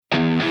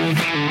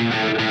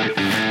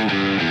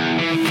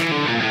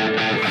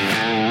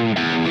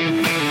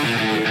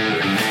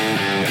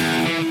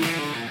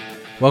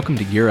Welcome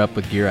to Gear Up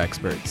with Gear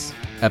Experts,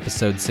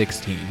 Episode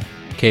 16,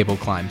 Cable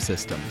Climb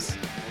Systems.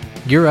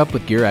 Gear Up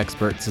with Gear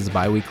Experts is a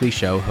bi-weekly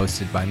show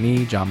hosted by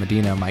me, John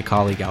Medina, and my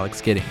colleague Alex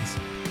Giddings.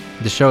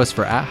 The show is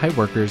for at-height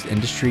workers,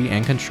 industry,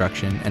 and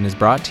construction, and is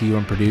brought to you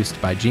and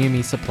produced by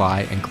GME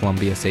Supply and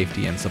Columbia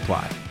Safety and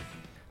Supply.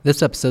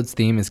 This episode's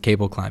theme is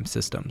cable climb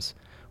systems.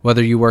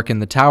 Whether you work in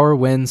the tower,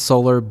 wind,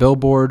 solar,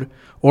 billboard,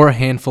 or a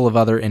handful of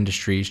other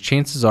industries,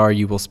 chances are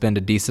you will spend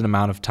a decent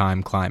amount of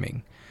time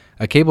climbing.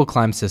 A cable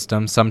climb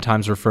system,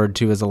 sometimes referred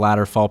to as a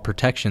ladder fall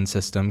protection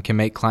system, can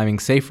make climbing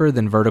safer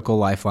than vertical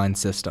lifeline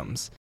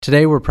systems.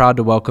 Today we're proud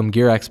to welcome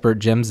gear expert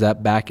Jim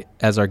Zepp back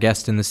as our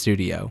guest in the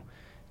studio.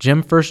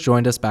 Jim first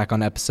joined us back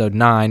on episode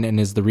 9 and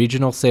is the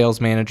regional sales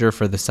manager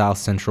for the South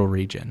Central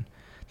region.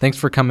 Thanks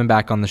for coming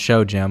back on the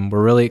show, Jim.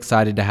 We're really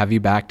excited to have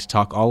you back to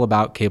talk all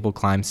about cable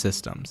climb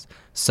systems.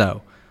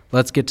 So,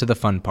 let's get to the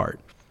fun part.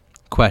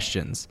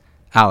 Questions.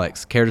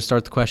 Alex, care to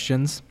start the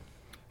questions?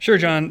 Sure,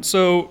 John.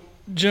 So,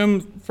 Jim,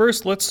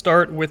 first let's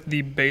start with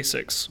the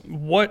basics.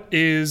 What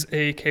is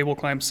a cable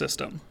climb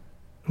system?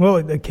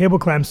 Well, the cable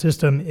climb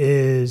system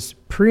is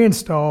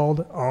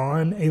pre-installed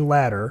on a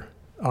ladder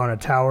on a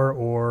tower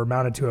or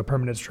mounted to a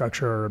permanent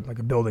structure like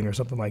a building or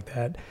something like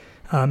that,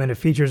 and it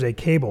features a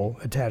cable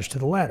attached to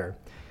the ladder.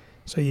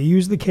 So you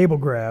use the cable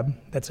grab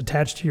that's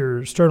attached to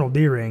your sternal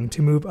D-ring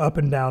to move up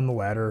and down the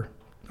ladder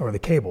or the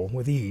cable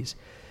with ease.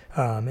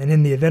 And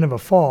in the event of a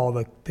fall,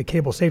 the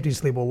cable safety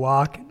sleeve will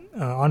lock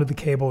onto the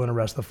cable and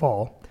arrest the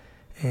fall.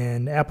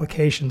 And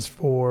applications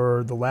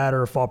for the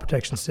ladder fall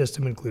protection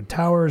system include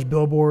towers,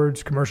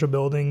 billboards, commercial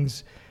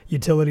buildings,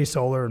 utility,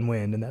 solar, and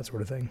wind, and that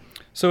sort of thing.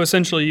 So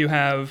essentially you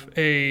have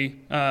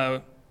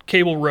a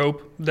cable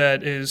rope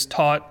that is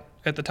taut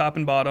at the top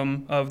and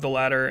bottom of the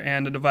ladder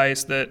and a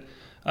device that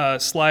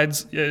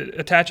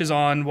attaches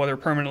on, whether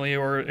permanently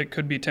or it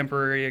could be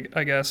temporary,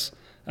 I guess,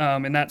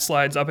 and that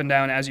slides up and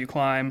down as you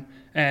climb.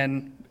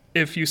 And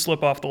if you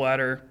slip off the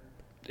ladder,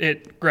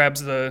 it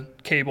grabs the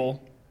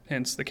cable,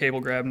 hence the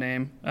cable grab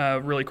name,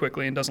 really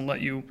quickly and doesn't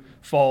let you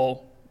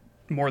fall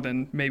more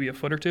than maybe a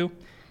foot or two.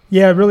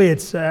 Yeah, really,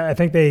 it's. I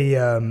think they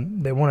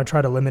want to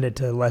try to limit it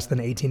to less than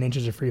 18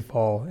 inches of free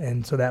fall,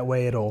 and so that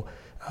way it'll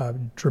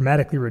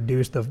dramatically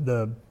reduce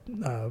the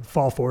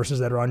fall forces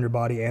that are on your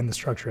body and the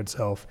structure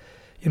itself.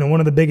 You know,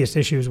 one of the biggest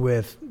issues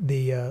with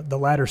the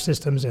ladder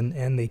systems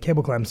and the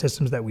cable climb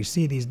systems that we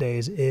see these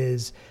days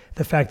is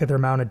the fact that they're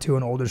mounted to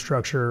an older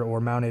structure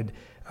or mounted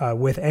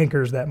with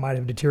anchors that might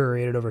have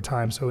deteriorated over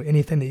time. So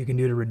anything that you can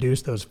do to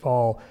reduce those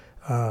fall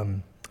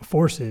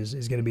forces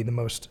is going to be the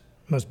most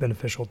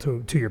beneficial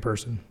to your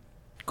person.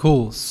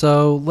 Cool.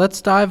 So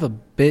let's dive a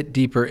bit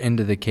deeper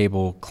into the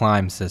cable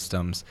climb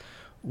systems.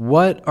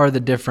 What are the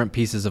different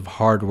pieces of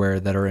hardware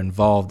that are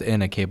involved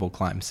in a cable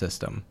climb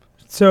system?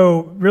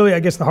 So really, I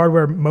guess the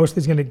hardware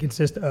mostly is going to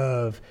consist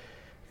of,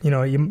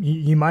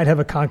 you might have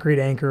a concrete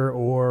anchor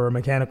or a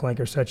mechanical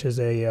anchor such as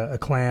a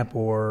clamp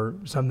or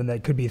something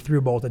that could be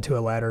through bolted to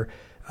a ladder.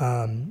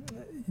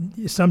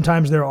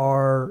 Sometimes there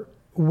are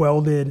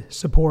welded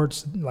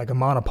supports like a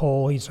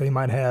monopole. So you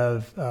might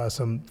have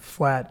some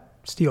flat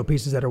steel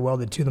pieces that are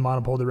welded to the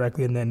monopole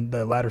directly, and then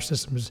the ladder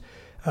system's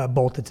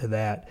bolted to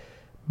that.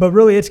 But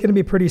really, it's going to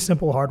be pretty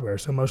simple hardware.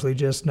 So mostly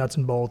just nuts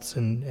and bolts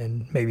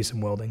and maybe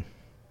some welding.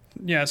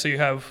 Yeah, so you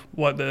have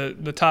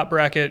the top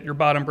bracket, your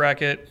bottom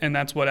bracket, and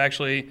that's what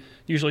actually,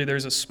 usually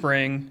there's a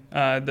spring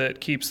that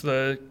keeps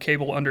the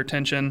cable under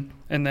tension,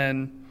 and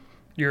then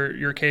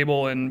your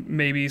cable and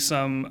maybe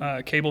some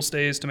cable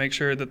stays to make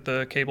sure that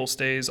the cable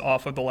stays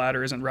off of the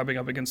ladder, isn't rubbing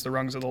up against the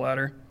rungs of the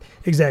ladder.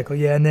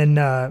 Exactly, yeah, and then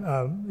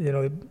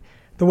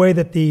the way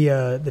that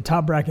the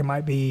top bracket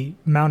might be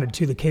mounted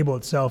to the cable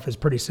itself is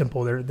pretty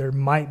simple. There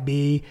might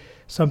be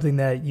something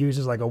that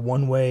uses like a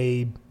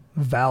one-way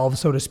valve,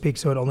 so to speak,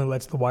 so it only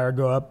lets the wire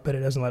go up, but it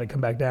doesn't let it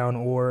come back down,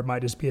 or it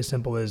might just be as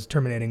simple as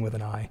terminating with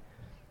an eye.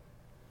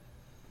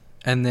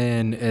 And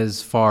then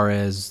as far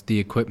as the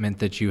equipment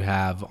that you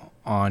have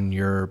on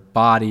your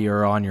body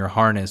or on your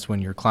harness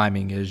when you're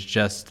climbing is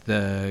just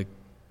the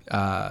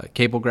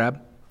cable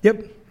grab?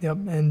 Yep,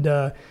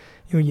 and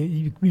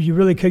you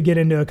really could get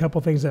into a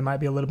couple things that might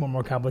be a little bit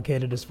more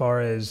complicated as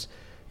far as,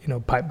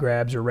 pipe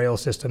grabs or rail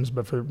systems,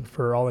 but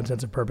for all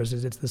intents and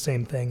purposes, it's the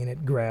same thing, and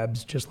it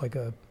grabs just like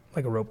a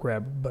rope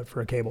grab, but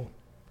for a cable.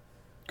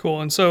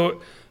 Cool. And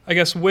so I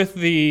guess with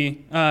the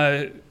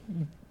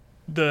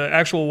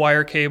actual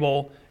wire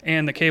cable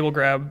and the cable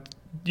grab,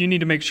 you need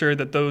to make sure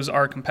that those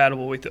are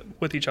compatible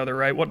with each other,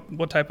 right?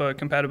 What type of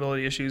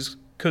compatibility issues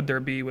could there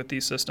be with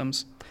these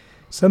systems?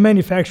 Some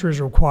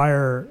manufacturers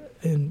require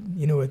a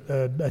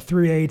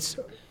 3/8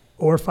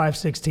 or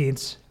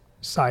 5/16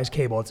 size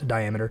cable. It's a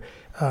diameter.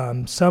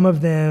 Some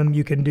of them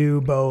you can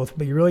do both,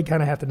 but you really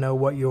kind of have to know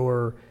what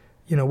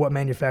what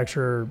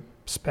manufacturer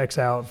specs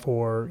out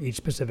for each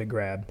specific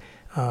grab.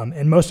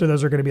 And most of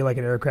those are going to be like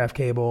an aircraft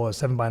cable, a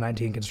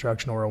 7x19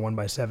 construction, or a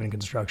 1x7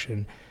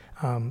 construction,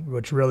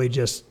 which really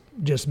just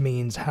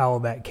means how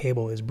that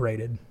cable is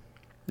braided.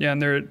 Yeah,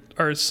 and there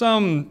are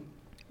some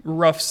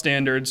rough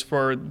standards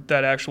for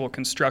that actual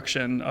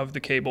construction of the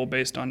cable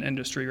based on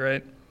industry,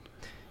 right?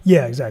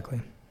 Yeah,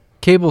 exactly.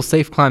 Cable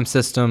safe climb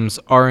systems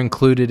are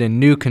included in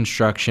new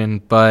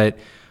construction, but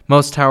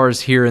most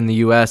towers here in the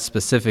U.S.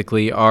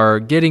 specifically are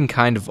getting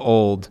kind of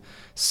old.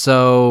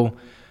 So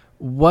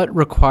what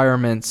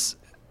requirements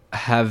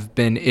have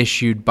been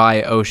issued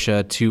by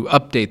OSHA to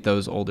update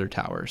those older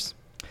towers?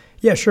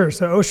 Yeah, sure.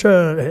 So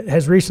OSHA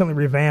has recently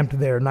revamped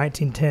their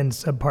 1910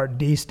 Subpart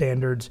D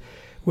standards,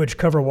 which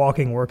cover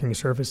walking working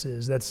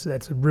surfaces.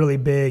 That's really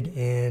big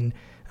in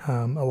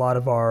a lot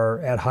of our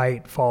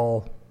at-height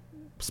fall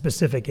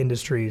specific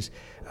industries.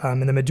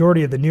 And the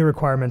majority of the new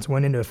requirements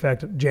went into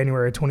effect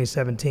January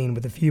 2017,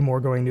 with a few more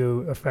going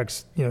into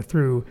effect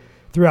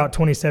throughout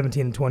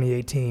 2017 and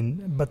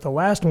 2018. But the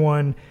last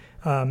one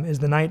is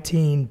the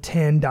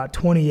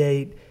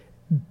 1910.28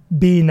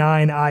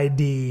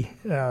 B9ID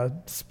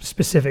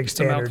specific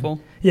standard. It's a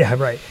mouthful. Yeah,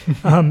 right.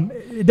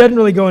 It doesn't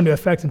really go into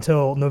effect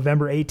until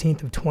November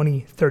 18th of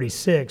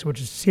 2036,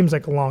 which seems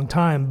like a long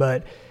time,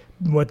 but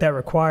what that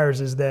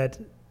requires is that's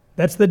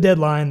the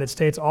deadline that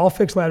states all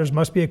fixed ladders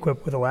must be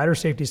equipped with a ladder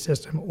safety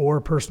system or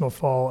personal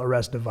fall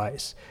arrest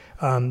device.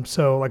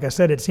 So like I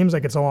said, it seems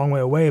like it's a long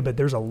way away, but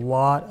there's a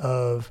lot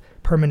of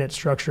permanent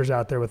structures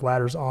out there with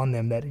ladders on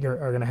them that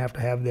are going to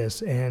have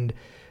this. And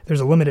there's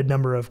a limited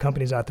number of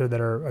companies out there that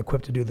are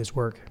equipped to do this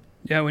work.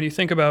 Yeah, when you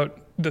think about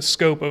the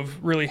scope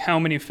of really how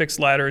many fixed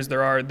ladders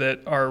there are that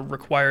are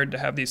required to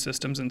have these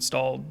systems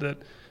installed, that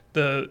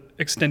the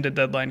extended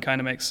deadline kind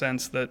of makes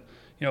sense. That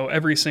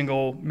every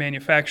single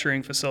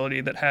manufacturing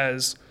facility that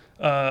has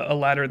a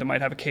ladder that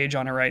might have a cage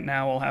on it right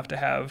now will have to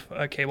have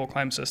a cable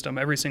climb system.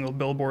 Every single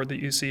billboard that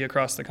you see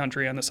across the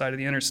country on the side of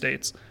the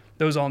interstates,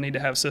 those all need to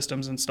have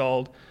systems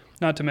installed.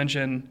 Not to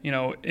mention,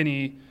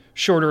 any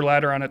shorter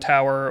ladder on a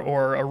tower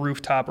or a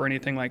rooftop or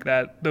anything like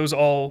that. Those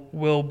all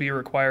will be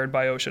required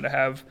by OSHA to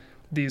have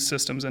these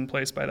systems in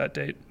place by that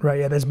date. Right,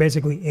 yeah, that's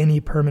basically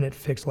any permanent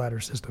fixed ladder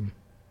system.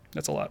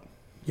 That's a lot.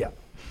 Yeah.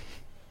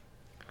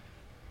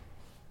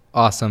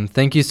 Awesome.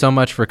 Thank you so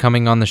much for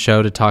coming on the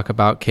show to talk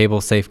about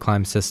cable safe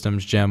climb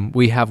systems, Jim.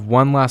 We have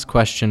one last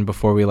question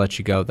before we let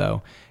you go,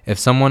 though. If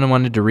someone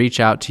wanted to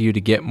reach out to you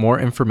to get more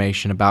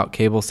information about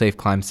cable safe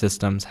climb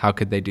systems, how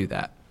could they do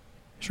that?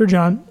 Sure,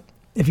 John.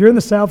 If you're in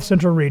the South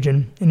Central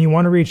region and you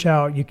want to reach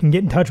out, you can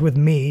get in touch with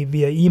me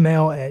via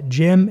email at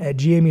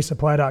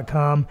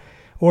jim@gmesupply.com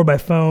or by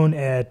phone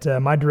at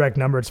my direct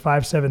number. It's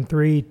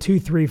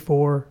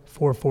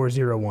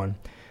 573-234-4401.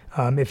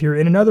 If you're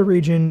in another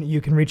region,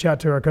 you can reach out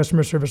to our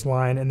customer service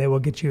line and they will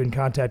get you in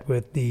contact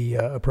with the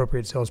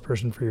appropriate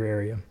salesperson for your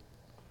area.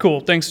 Cool.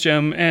 Thanks,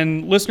 Jim.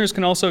 And listeners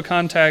can also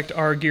contact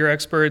our gear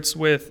experts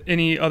with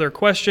any other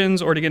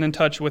questions or to get in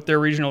touch with their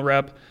regional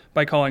rep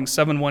by calling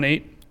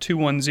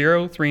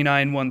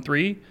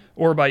 718-210-3913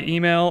 or by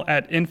email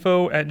at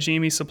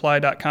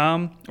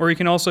info@gmesupply.com, or you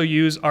can also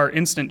use our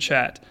instant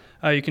chat.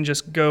 You can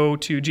just go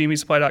to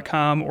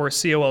gmesupply.com or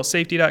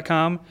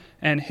colsafety.com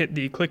and hit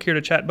the click here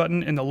to chat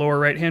button in the lower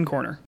right-hand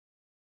corner.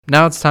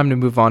 Now it's time to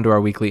move on to our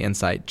weekly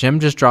insight.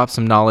 Jim just dropped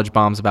some knowledge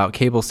bombs about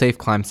cable safe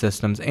climb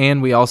systems,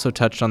 and we also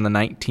touched on the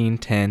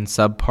 1910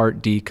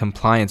 Subpart D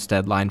compliance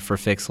deadline for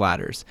fixed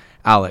ladders.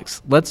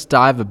 Alex, let's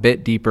dive a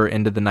bit deeper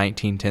into the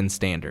 1910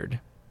 standard.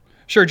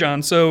 Sure,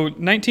 John. So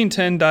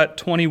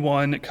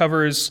 1910.21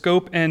 covers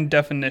scope and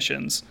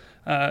definitions.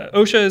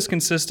 OSHA is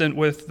consistent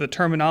with the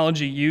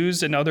terminology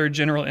used in other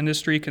general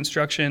industry,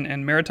 construction,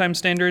 and maritime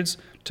standards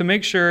to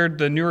make sure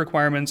the new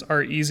requirements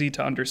are easy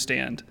to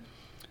understand.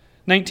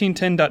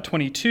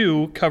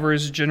 1910.22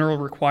 covers general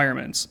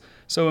requirements.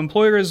 So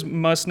employers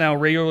must now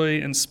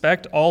regularly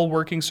inspect all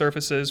working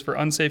surfaces for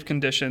unsafe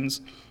conditions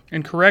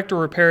and correct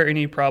or repair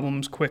any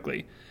problems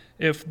quickly.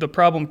 If the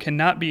problem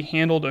cannot be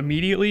handled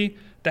immediately,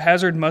 the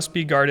hazard must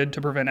be guarded to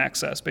prevent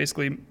access,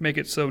 basically make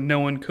it so no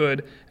one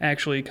could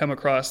actually come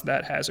across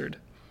that hazard.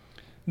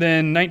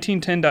 Then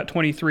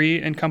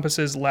 1910.23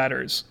 encompasses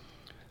ladders.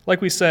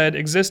 Like we said,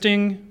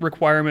 existing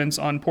requirements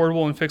on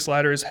portable and fixed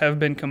ladders have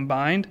been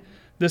combined.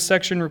 This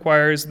section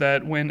requires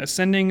that when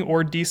ascending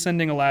or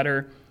descending a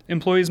ladder,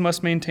 employees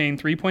must maintain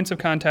 3 points of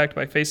contact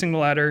by facing the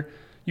ladder,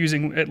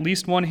 using at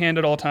least one hand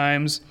at all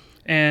times,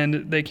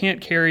 and they can't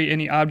carry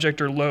any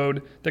object or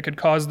load that could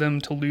cause them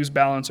to lose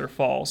balance or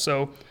fall.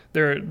 So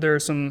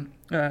there's some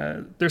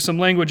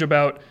language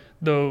about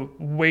the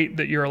weight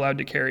that you're allowed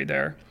to carry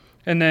there.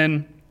 And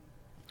then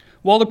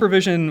while the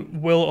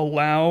provision will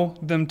allow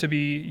them to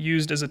be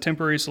used as a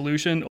temporary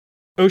solution,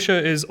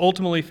 OSHA is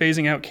ultimately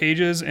phasing out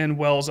cages and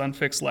wells on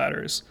fixed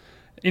ladders.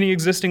 Any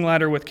existing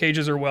ladder with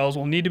cages or wells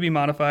will need to be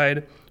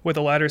modified with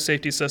a ladder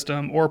safety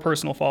system or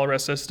personal fall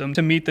arrest system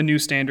to meet the new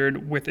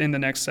standard within the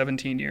next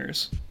 17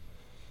 years.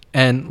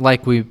 And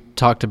like we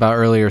talked about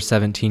earlier,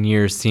 17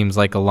 years seems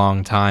like a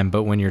long time,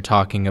 but when you're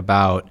talking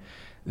about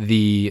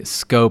the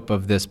scope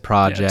of this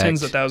project,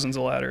 tens of thousands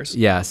of ladders.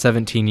 Yeah,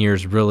 17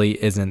 years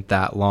really isn't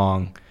that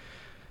long.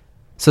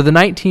 So the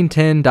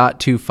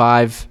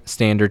 1910.25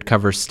 standard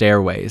covers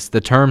stairways.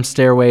 The term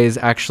stairways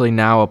actually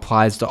now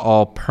applies to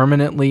all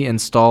permanently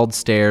installed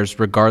stairs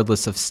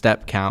regardless of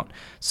step count.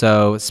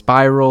 So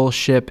spiral,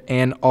 ship,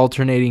 and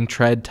alternating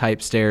tread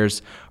type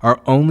stairs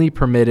are only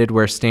permitted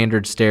where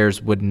standard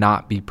stairs would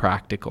not be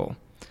practical.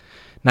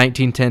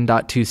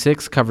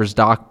 1910.26 covers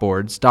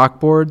dockboards.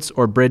 Dockboards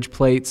or bridge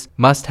plates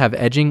must have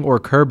edging or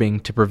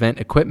curbing to prevent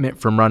equipment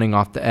from running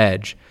off the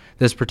edge.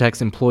 This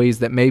protects employees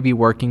that may be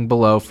working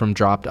below from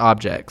dropped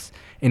objects.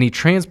 Any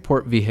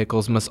transport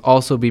vehicles must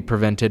also be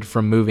prevented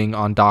from moving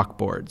on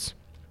dockboards.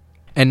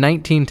 And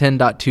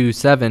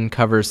 1910.27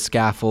 covers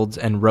scaffolds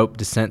and rope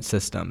descent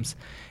systems.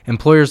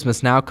 Employers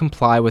must now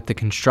comply with the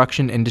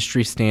construction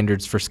industry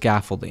standards for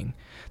scaffolding.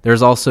 There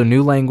is also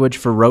new language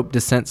for rope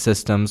descent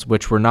systems,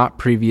 which were not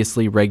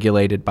previously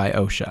regulated by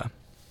OSHA.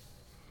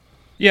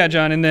 Yeah,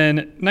 John, and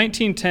then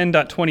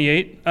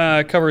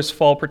 1910.28 covers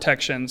fall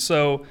protection.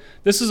 So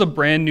this is a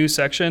brand new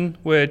section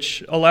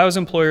which allows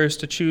employers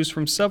to choose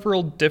from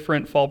several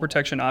different fall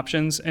protection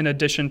options in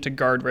addition to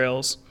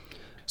guardrails.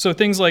 So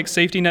things like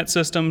safety net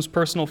systems,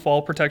 personal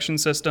fall protection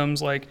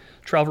systems like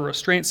travel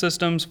restraint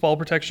systems, fall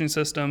protection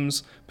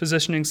systems,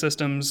 positioning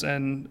systems,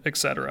 and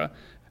etc.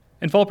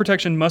 And fall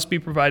protection must be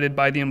provided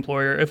by the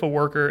employer if a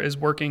worker is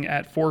working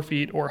at 4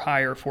 feet or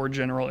higher for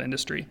general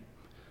industry.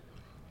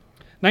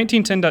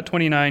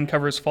 1910.29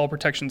 covers fall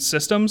protection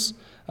systems.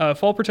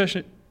 Fall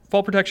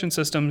protection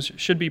systems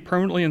should be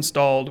permanently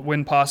installed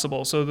when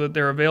possible so that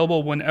they're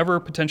available whenever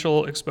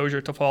potential exposure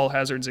to fall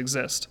hazards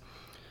exist.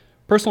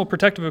 Personal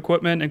protective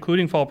equipment,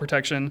 including fall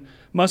protection,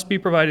 must be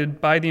provided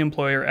by the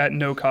employer at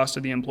no cost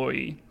to the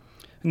employee.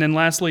 And then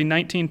lastly,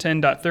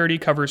 1910.30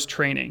 covers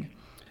training.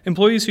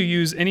 Employees who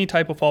use any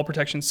type of fall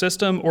protection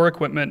system or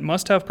equipment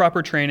must have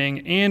proper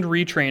training and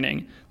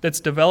retraining that's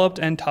developed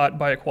and taught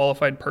by a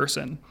qualified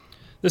person.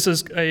 This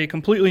is a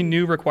completely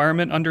new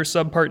requirement under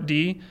Subpart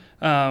D,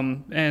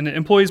 and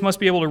employees must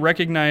be able to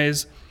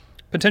recognize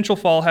potential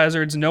fall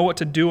hazards, know what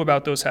to do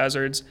about those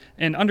hazards,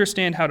 and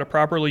understand how to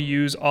properly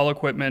use all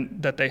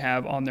equipment that they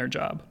have on their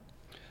job.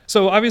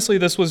 So obviously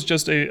this was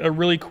just a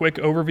really quick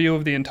overview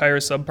of the entire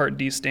Subpart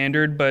D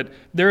standard, but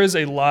there is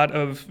a lot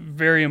of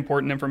very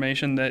important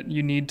information that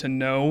you need to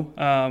know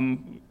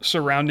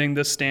surrounding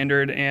this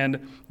standard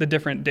and the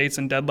different dates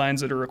and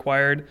deadlines that are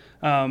required.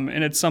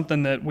 And it's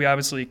something that we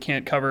obviously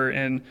can't cover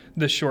in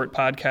this short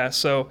podcast.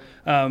 So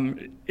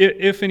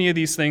if any of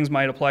these things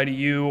might apply to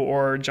you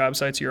or job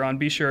sites you're on,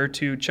 be sure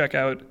to check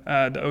out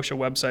the OSHA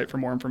website for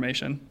more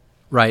information.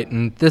 Right,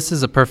 and this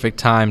is a perfect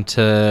time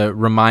to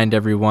remind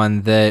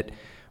everyone that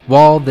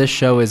while this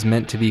show is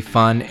meant to be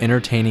fun,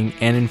 entertaining,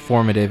 and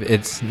informative,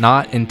 it's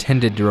not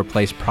intended to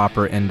replace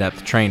proper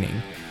in-depth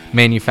training.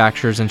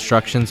 Manufacturer's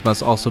instructions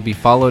must also be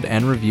followed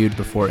and reviewed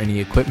before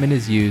any equipment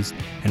is used,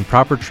 and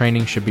proper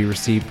training should be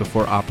received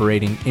before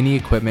operating any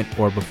equipment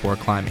or before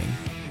climbing.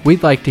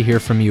 We'd like to hear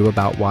from you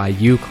about why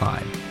you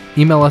climb.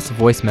 Email us a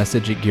voice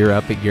message at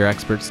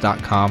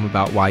gearup@gearexperts.com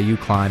about why you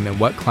climb and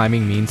what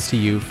climbing means to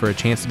you for a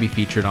chance to be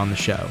featured on the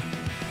show.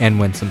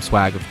 And win some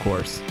swag, of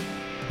course.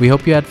 We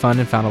hope you had fun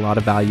and found a lot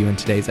of value in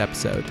today's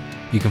episode.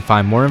 You can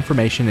find more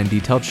information and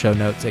detailed show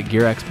notes at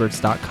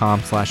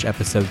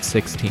gearexperts.com/episode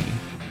 16.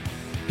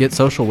 Get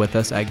social with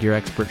us at Gear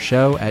Expert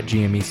Show, at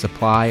GME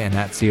Supply, and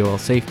at COL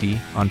Safety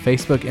on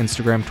Facebook,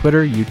 Instagram,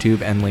 Twitter,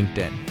 YouTube, and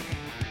LinkedIn.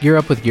 Gear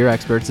Up with Gear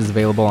Experts is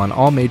available on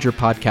all major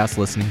podcast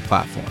listening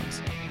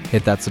platforms.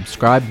 Hit that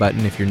subscribe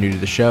button if you're new to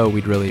the show,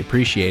 we'd really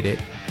appreciate it.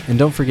 And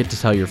don't forget to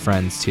tell your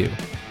friends too.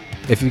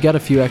 If you've got a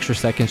few extra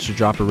seconds to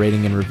drop a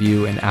rating and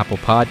review in Apple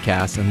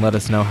Podcasts and let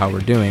us know how we're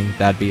doing,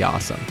 that'd be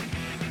awesome.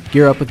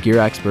 Gear Up with Gear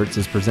Experts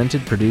is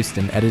presented, produced,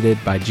 and edited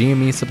by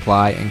GME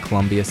Supply and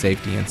Columbia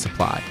Safety and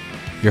Supply.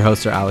 Your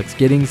hosts are Alex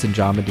Giddings and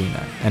John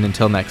Medina, and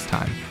until next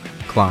time,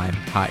 climb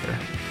higher.